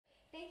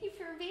thank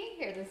you for being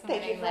here this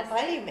morning. Thank you for Leslee.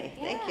 inviting me.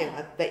 Yeah. Thank you.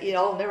 I bet you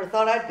all never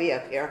thought I'd be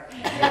up here.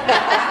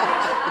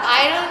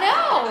 I don't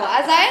know.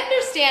 As I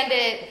understand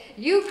it,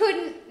 you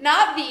couldn't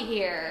not be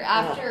here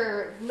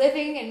after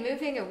living and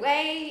moving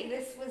away.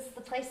 This was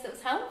the place that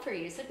was home for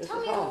you. So tell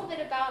me a little bit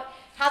about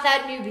how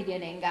that new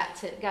beginning got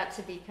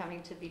to be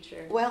coming to be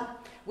true. Well,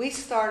 we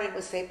started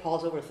with St.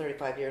 Paul's over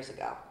 35 years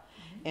ago.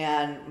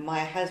 And my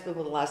husband,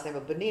 with the last name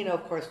of Bonino,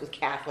 of course, was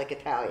Catholic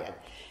Italian.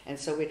 And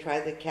so we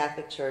tried the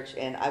Catholic church,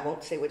 and I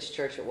won't say which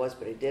church it was,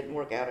 but it didn't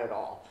work out at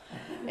all.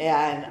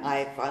 And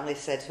I finally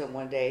said to him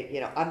one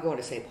day, I'm going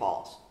to St.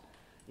 Paul's.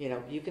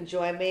 You can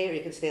join me or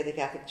you can stay at the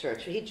Catholic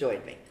church. He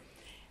joined me.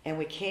 And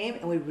we came,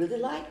 and we really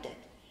liked it.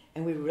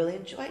 And we really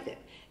enjoyed it.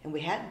 And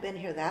we hadn't been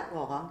here that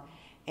long.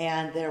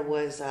 And there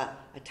was a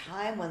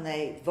time when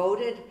they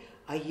voted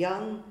a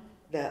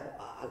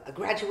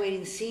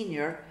graduating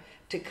senior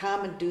to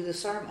come and do the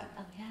sermon.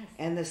 Oh, yes.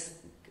 And this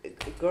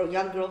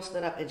young girl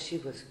stood up, and she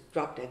was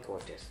drop dead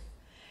gorgeous.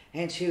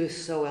 And she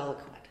was so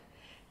eloquent.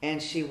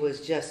 And she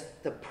was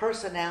just, the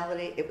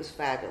personality, it was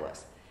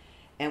fabulous.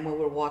 And when we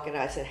were walking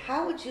out, I said,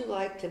 how would you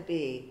like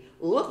to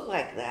look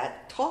like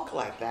that, talk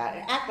like that,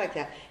 and act like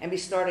that, and be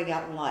starting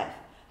out in life?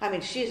 I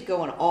mean, she's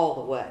going all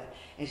the way.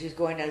 And she's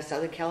going down to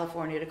Southern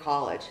California to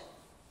college.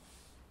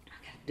 I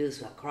gotta do this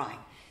without crying.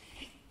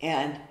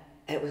 And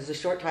it was a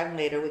short time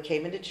later, we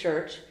came into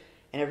church,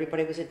 and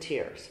everybody was in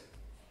tears.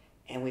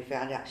 And we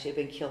found out she had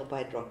been killed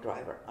by a drunk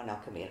driver on El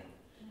Camino.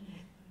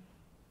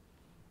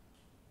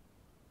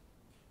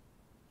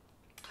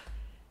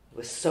 It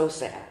was so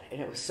sad, and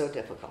it was so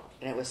difficult,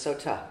 and it was so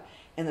tough.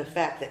 And the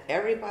fact that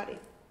everybody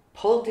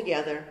pulled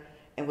together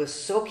and was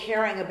so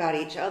caring about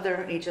each other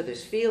and each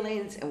other's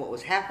feelings and what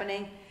was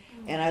happening.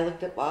 And I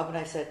looked at Bob and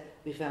I said,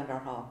 we found our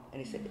home.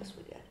 And he said, yes,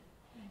 we did.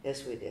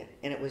 Yes, we did.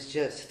 And it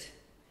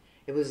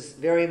was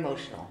very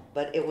emotional,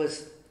 but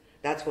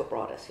that's what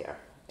brought us here.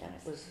 And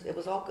it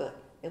was all good.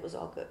 It was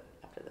all good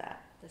after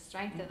that. The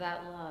strength of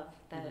that love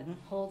that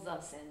holds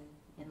us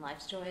in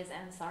life's joys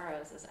and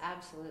sorrows is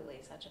absolutely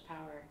such a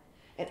power.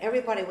 And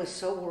everybody was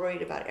so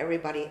worried about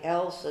everybody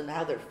else and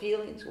how their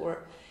feelings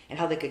were and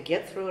how they could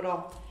get through it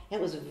all. It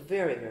was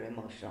very, very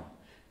emotional.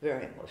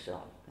 Very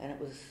emotional. And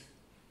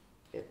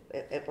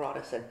it brought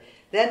us in.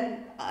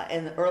 Then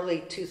in the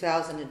early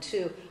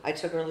 2002, I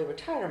took early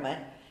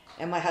retirement,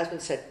 and my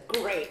husband said,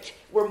 great,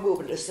 we're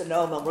moving to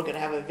Sonoma, and we're going to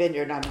have a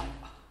vineyard. And I'm like,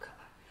 oh,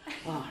 God.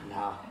 Oh,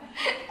 no.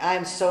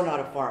 I'm so not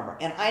a farmer.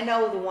 And I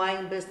know the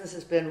wine business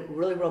has been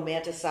really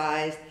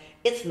romanticized.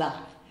 It's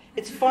not.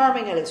 It's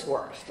farming at its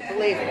worst,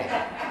 believe it.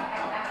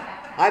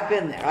 I've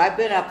been there. I've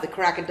been up the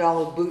crack of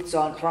dawn with boots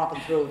on,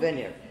 tromping through a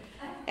vineyard.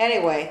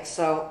 Anyway,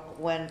 so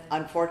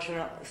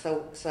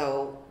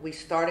we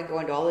started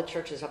going to all the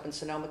churches up in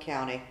Sonoma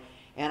County,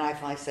 and I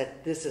finally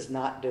said, this is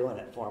not doing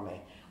it for me.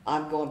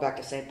 I'm going back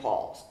to St.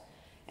 Paul's.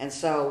 And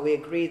so we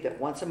agreed that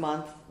once a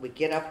month, we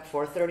get up at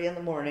 4:30 in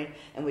the morning,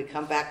 and we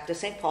come back to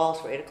St.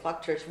 Paul's for 8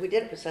 o'clock church. We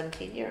did it for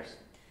 17 years.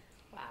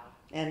 Wow.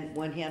 And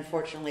when he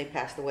unfortunately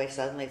passed away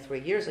suddenly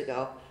 3 years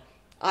ago,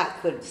 I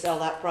couldn't sell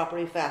that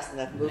property fast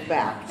enough to move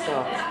back.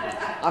 So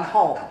I'm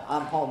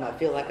home. I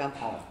feel like I'm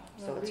home.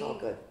 So it's all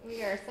good.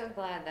 We are so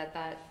glad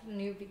that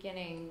new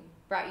beginning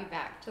brought you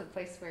back to the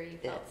place where you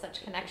felt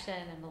such connection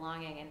and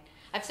belonging. And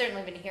I've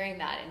certainly been hearing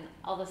that in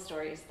all the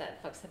stories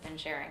that folks have been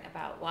sharing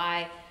about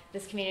why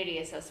this community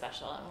is so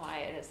special and why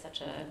it is such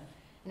an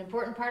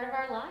important part of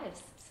our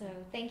lives. So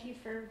thank you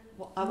for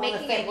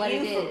making it what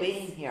it is. I want to thank you for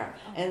being here.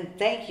 And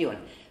thank you. And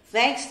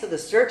thanks to the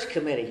search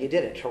committee. You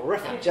did a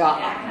terrific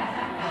job.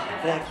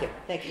 Thank you.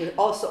 Thank you. We're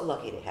also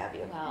lucky to have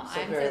you. Well,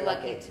 I'm so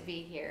lucky to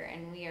be here.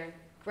 And we are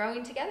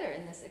growing together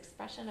in this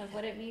expression of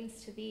what it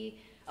means to be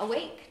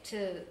awake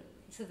to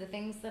the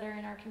things that are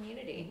in our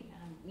community.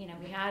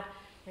 We had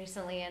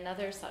recently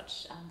another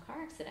such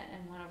car accident,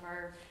 and one of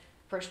our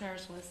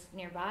parishioners was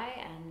nearby,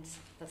 and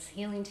this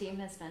healing team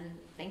has been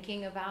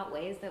thinking about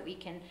ways that we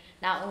can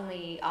not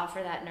only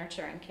offer that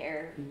nurture and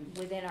care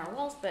within our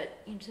walls, but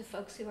to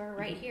folks who are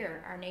right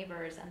here, our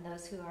neighbors, and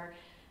those who are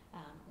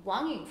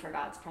longing for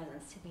God's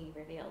presence to be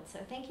revealed. So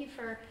thank you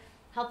for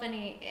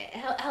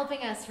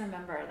helping us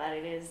remember that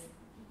it is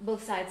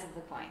both sides of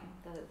the coin,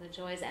 the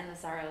joys and the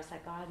sorrows,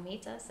 that God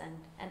meets us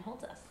and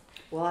holds us.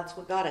 Well, that's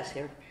what got us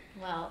here.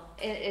 Well,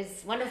 it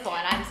is wonderful,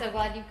 and I'm so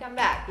glad you've come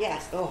back.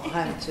 Yes. Oh,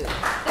 I am too.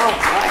 Oh,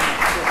 I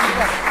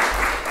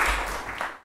am too.